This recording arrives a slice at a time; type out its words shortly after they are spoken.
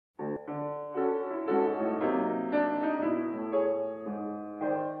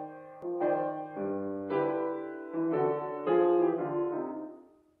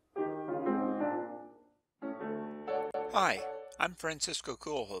Hi, I'm Francisco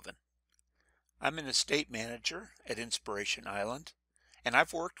Koolhoven. I'm an estate manager at Inspiration Island, and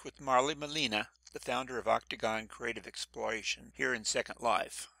I've worked with Marly Milena, the founder of Octagon Creative Exploration here in Second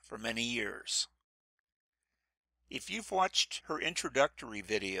Life, for many years. If you've watched her introductory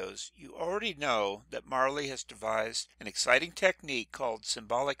videos, you already know that Marly has devised an exciting technique called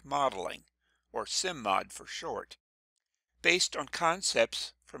Symbolic Modeling, or SymMod for short, based on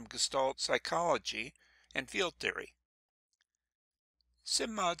concepts from Gestalt psychology and field theory.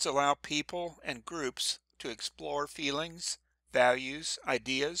 SymMods allow people and groups to explore feelings, values,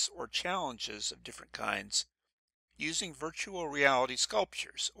 ideas, or challenges of different kinds using virtual reality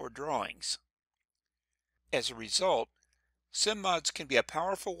sculptures or drawings. As a result, SymMods can be a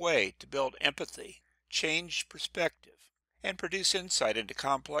powerful way to build empathy, change perspective, and produce insight into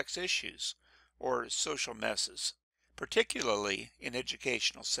complex issues or social messes, particularly in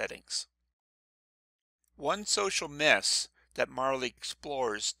educational settings. One social mess that Marly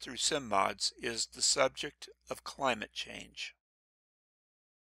explores through SymMods is the subject of climate change.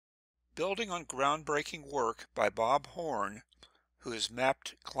 Building on groundbreaking work by Bob Horn, who has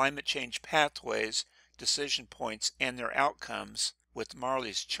mapped climate change pathways, decision points, and their outcomes with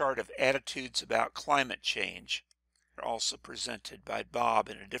Marly's chart of attitudes about climate change, also presented by Bob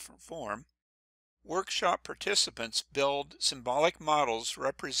in a different form, workshop participants build symbolic models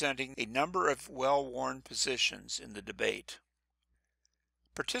representing a number of well-worn positions in the debate.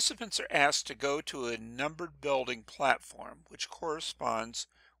 Participants are asked to go to a numbered building platform which corresponds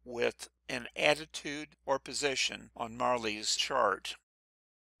with an attitude or position on Marly's chart,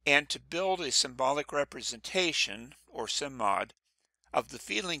 and to build a symbolic representation, or SymMod, of the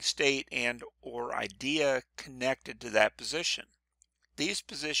feeling state and or idea connected to that position. These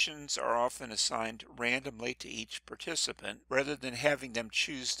positions are often assigned randomly to each participant rather than having them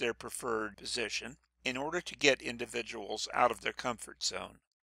choose their preferred position in order to get individuals out of their comfort zone.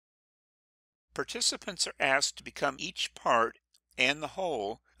 Participants are asked to become each part and the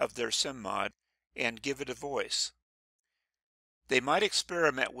whole of their SymMod and give it a voice. They might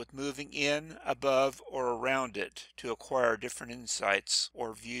experiment with moving in, above, or around it to acquire different insights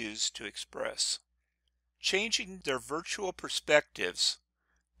or views to express. Changing their virtual perspectives,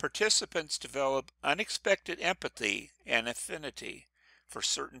 participants develop unexpected empathy and affinity for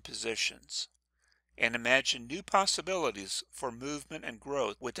certain positions, and imagine new possibilities for movement and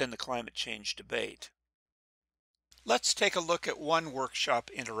growth within the climate change debate. Let's take a look at one workshop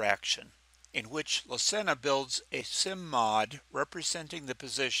interaction in which Lucena builds a SymMod representing the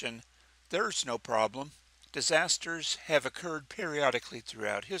position, "There's no problem. Disasters have occurred periodically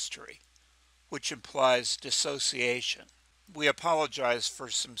throughout history," which implies dissociation. We apologize for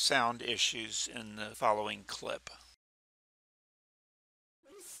some sound issues in the following clip.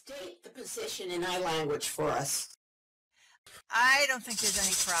 Please state the position in our language for us. I don't think there's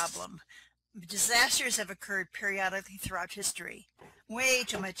any problem. Disasters have occurred periodically throughout history. Way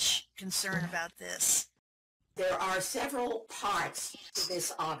too much concern about this. There are several parts to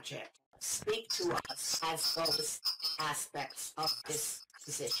this object. Speak to us as those aspects of this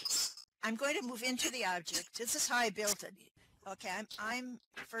position. I'm going to move into the object. This is how I built it. Okay, I'm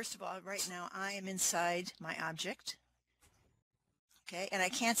first of all, right now, I am inside my object. Okay, and I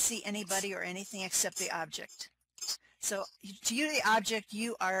can't see anybody or anything except the object. So to you, the object,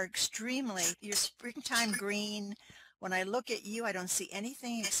 you are you're springtime green. When I look at you, I don't see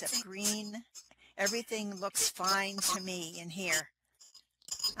anything except green. Everything looks fine to me in here.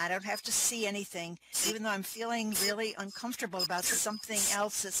 I don't have to see anything, even though I'm feeling really uncomfortable about something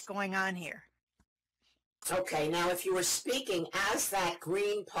else that's going on here. Okay, now if you were speaking as that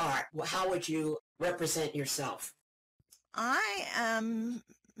green part, how would you represent yourself? I am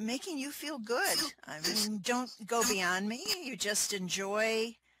making you feel good. I mean, don't go beyond me. You just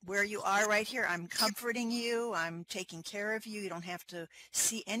enjoy where you are right here. I'm comforting you. I'm taking care of you. You don't have to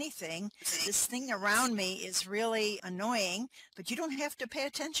see anything. This thing around me is really annoying, but you don't have to pay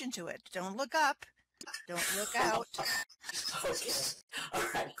attention to it. Don't look up. Don't look out. Okay. All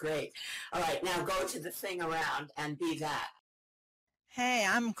right, great. All right, now go to the thing around and be that. Hey,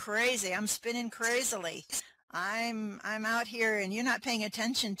 I'm crazy. I'm spinning crazily. I'm out here and you're not paying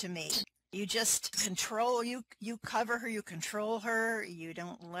attention to me. You just control, you cover her, you control her, you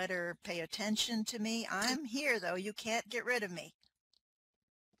don't let her pay attention to me. I'm here though, you can't get rid of me.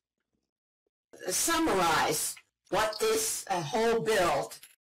 Summarize what this whole build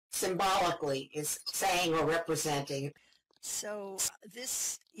symbolically is saying or representing. So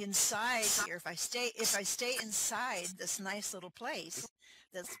this inside here, if I stay inside this nice little place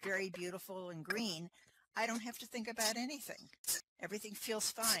that's very beautiful and green, I don't have to think about anything. Everything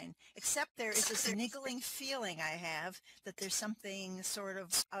feels fine, except there is this niggling feeling I have that there's something sort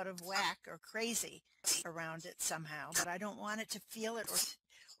of out of whack or crazy around it somehow, but I don't want it to feel it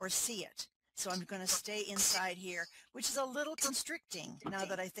or see it. So I'm going to stay inside here, which is a little constricting now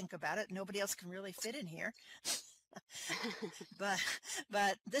that I think about it. Nobody else can really fit in here.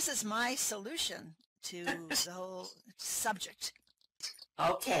 But this is my solution to the whole subject.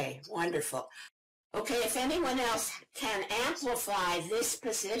 Okay, wonderful. Okay, if anyone else can amplify this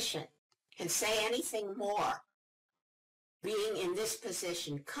position and say anything more, being in this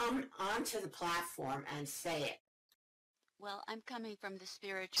position, come onto the platform and say it. Well, I'm coming from the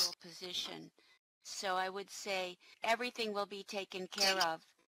spiritual position, so I would say everything will be taken care of.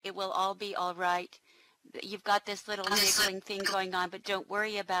 It will all be all right. You've got this little niggling thing going on, but don't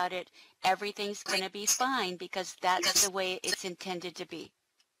worry about it. Everything's going to be fine because that's the way it's intended to be.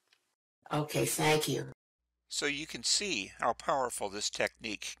 Okay, thank you. So you can see how powerful this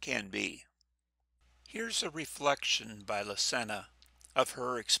technique can be. Here's a reflection by Lisena of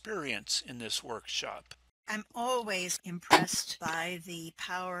her experience in this workshop. I'm always impressed by the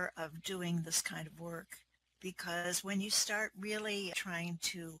power of doing this kind of work, because when you start really trying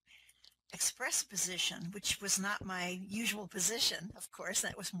to express a position, which was not my usual position, of course,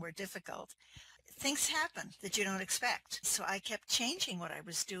 that was more difficult, things happen that you don't expect. So I kept changing what I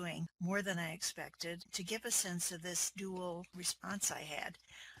was doing more than I expected to give a sense of this dual response I had.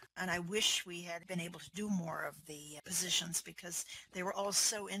 And I wish we had been able to do more of the positions because they were all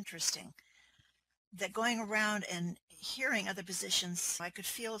so interesting. That going around and hearing other positions, I could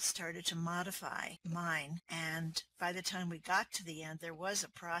feel it started to modify mine. And by the time we got to the end, there was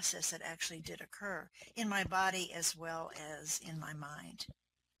a process that actually did occur in my body as well as in my mind.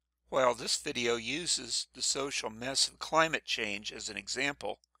 While this video uses the social mess of climate change as an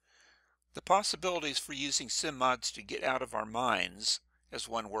example, the possibilities for using SymMods to get out of our minds, as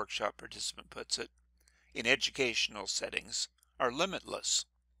one workshop participant puts it, in educational settings are limitless.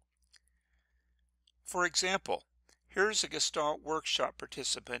 For example, here's a Gestalt workshop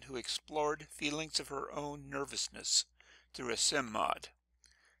participant who explored feelings of her own nervousness through a SymMod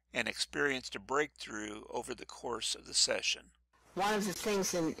and experienced a breakthrough over the course of the session. One of the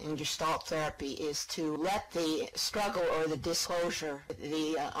things in Gestalt therapy is to let the struggle or the disclosure,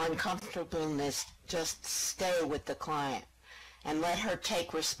 the uncomfortableness just stay with the client and let her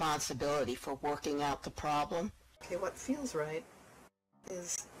take responsibility for working out the problem. Okay, what feels right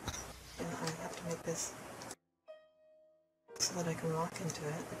is, and I have to make this so that I can walk into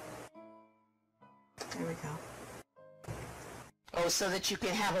it. There we go. Oh, so that you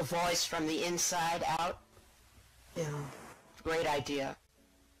can have a voice from the inside out? Yeah. Great idea.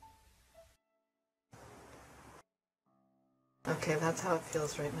 Okay, that's how it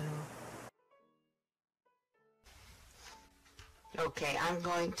feels right now. Okay, I'm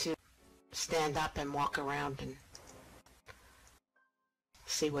going to stand up and walk around and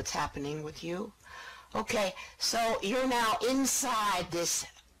see what's happening with you. Okay, so you're now inside this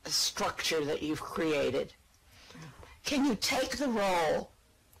structure that you've created. Can you take the role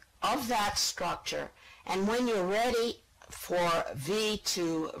of that structure, and when you're ready for V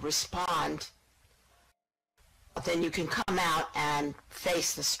to respond, then you can come out and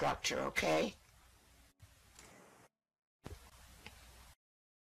face the structure, okay?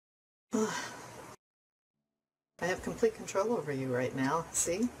 I have complete control over you right now.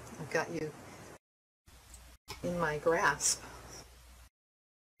 See? I've got you in my grasp.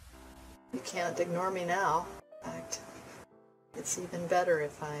 You can't ignore me now. In fact, it's even better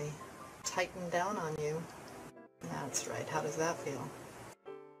if I tighten down on you. That's right. How does that feel?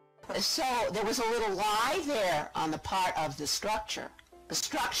 So there was a little lie there on the part of the structure. The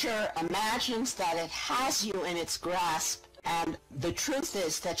structure imagines that it has you in its grasp, and the truth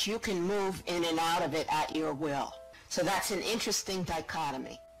is that you can move in and out of it at your will. So that's an interesting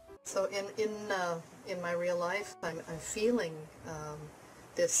dichotomy. So in my real life, I'm feeling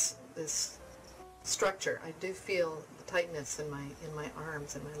this structure. I do feel the tightness in my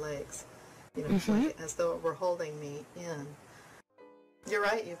arms and my legs. You know, like, as though it were holding me in. You're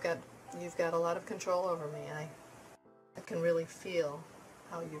right. You've got a lot of control over me. I can really feel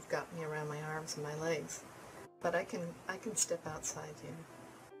how you've got me around my arms and my legs. But I can step outside you.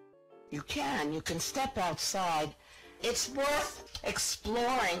 You can step outside. It's worth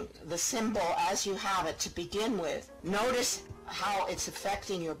exploring the symbol as you have it to begin with. Notice how it's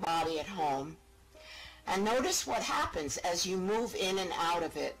affecting your body at home. And notice what happens as you move in and out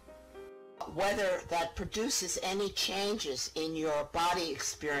of it. Whether that produces any changes in your body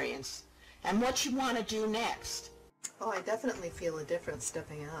experience and what you want to do next. Oh, I definitely feel a difference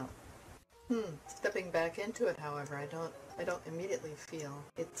stepping out. Stepping back into it, however, I I don't immediately feel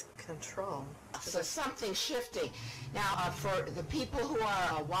it's control. So something's shifting. Now, for the people who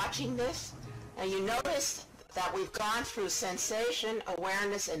are watching this, you notice that we've gone through sensation,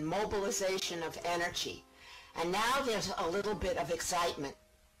 awareness, and mobilization of energy. And now there's a little bit of excitement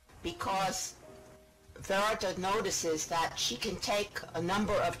because Verita notices that she can take a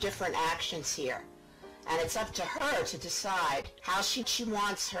number of different actions here. And it's up to her to decide how she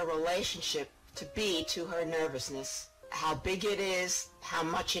wants her relationship to be to her nervousness, how big it is, how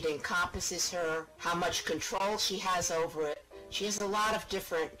much it encompasses her, how much control she has over it. She has a lot of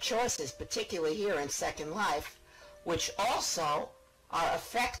different choices, particularly here in Second Life, which also are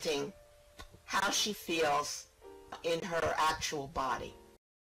affecting how she feels in her actual body.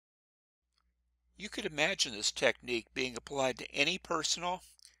 You could imagine this technique being applied to any personal,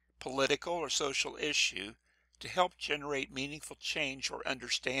 political, or social issue to help generate meaningful change or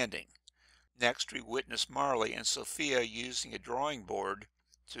understanding. Next, we witness Marly and Sophia using a drawing board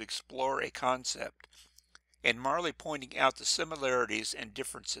to explore a concept, and Marly pointing out the similarities and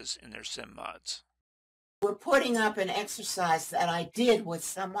differences in their SymMods. We're putting up an exercise that I did with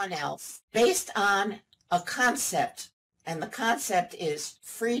someone else based on a concept, and the concept is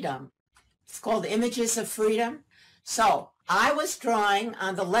freedom. It's called Images of Freedom. So I was drawing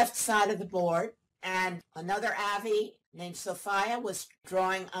on the left side of the board, and another Avi named Sophia was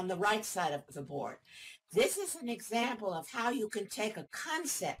drawing on the right side of the board. This is an example of how you can take a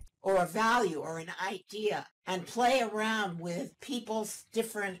concept or a value or an idea and play around with people's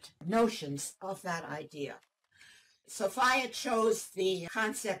different notions of that idea. Sophia chose the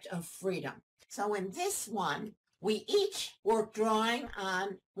concept of freedom. So in this one, we each were drawing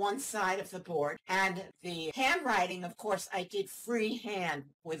on one side of the board, and the handwriting, of course, I did freehand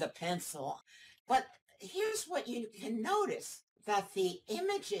with a pencil. But here's what you can notice, that the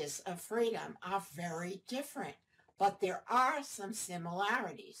images of freedom are very different, but there are some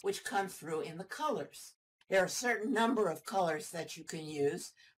similarities which come through in the colors. There are a certain number of colors that you can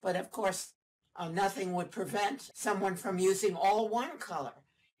use, but of course, nothing would prevent someone from using all one color.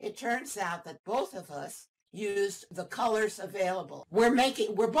 It turns out that both of us used the colors available.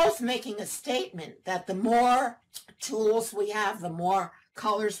 We're both making a statement that the more tools we have, the more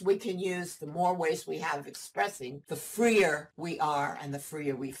colors we can use, the more ways we have of expressing, the freer we are and the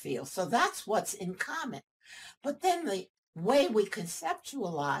freer we feel. So that's what's in common. But then the way we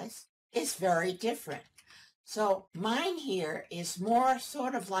conceptualize is very different. So mine here is more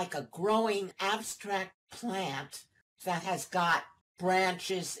sort of like a growing abstract plant that has got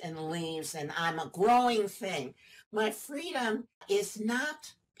branches and leaves, and I'm a growing thing. My freedom is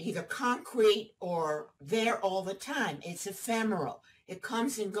not either concrete or there all the time. It's ephemeral. It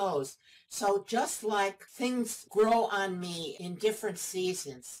comes and goes. So just like things grow on me in different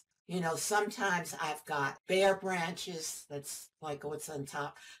seasons, sometimes I've got bare branches, that's like what's on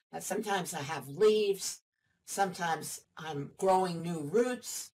top. Sometimes I have leaves. Sometimes I'm growing new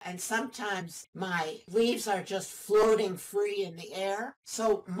roots, and sometimes my leaves are just floating free in the air.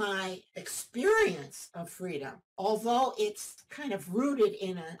 So my experience of freedom, although it's kind of rooted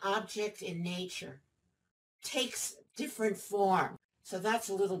in an object in nature, takes different form. So that's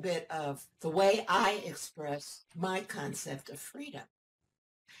a little bit of the way I express my concept of freedom.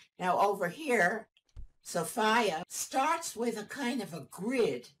 Now over here, Sophia starts with a kind of a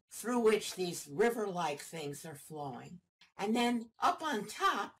grid through which these river-like things are flowing. And then up on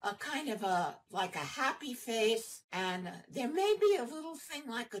top, a kind of like a happy face, and there may be a little thing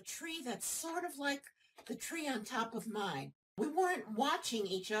like a tree that's sort of like the tree on top of mine. We weren't watching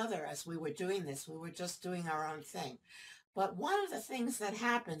each other as we were doing this. We were just doing our own thing. But one of the things that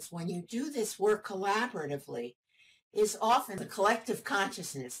happens when you do this work collaboratively is often the collective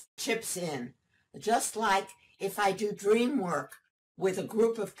consciousness chips in. Just like if I do dream work with a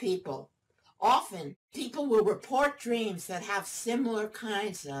group of people, often people will report dreams that have similar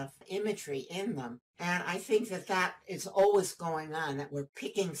kinds of imagery in them. And I think that that is always going on, that we're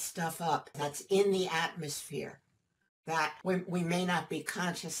picking stuff up that's in the atmosphere that we may not be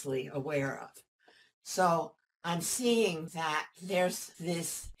consciously aware of. So I'm seeing that there's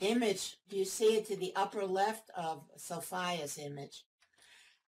this image, do you see it to the upper left of Sophia's image,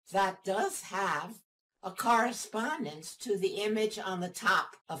 that does have a correspondence to the image on the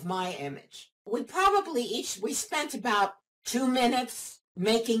top of my image. We spent about 2 minutes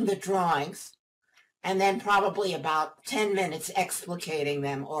making the drawings, and then probably about 10 minutes explicating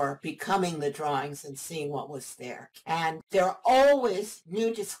them or becoming the drawings and seeing what was there. And there are always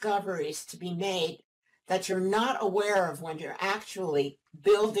new discoveries to be made that you're not aware of when you're actually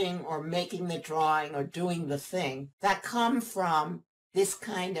building or making the drawing or doing the thing, that come from this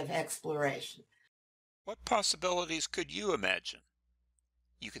kind of exploration. What possibilities could you imagine?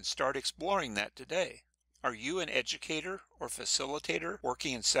 You can start exploring that today. Are you an educator or facilitator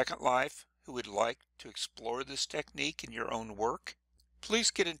working in Second Life who would like to explore this technique in your own work?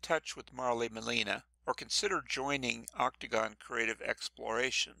 Please get in touch with Marly Milena or consider joining Octagon Creative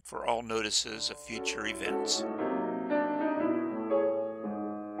Exploration for all notices of future events.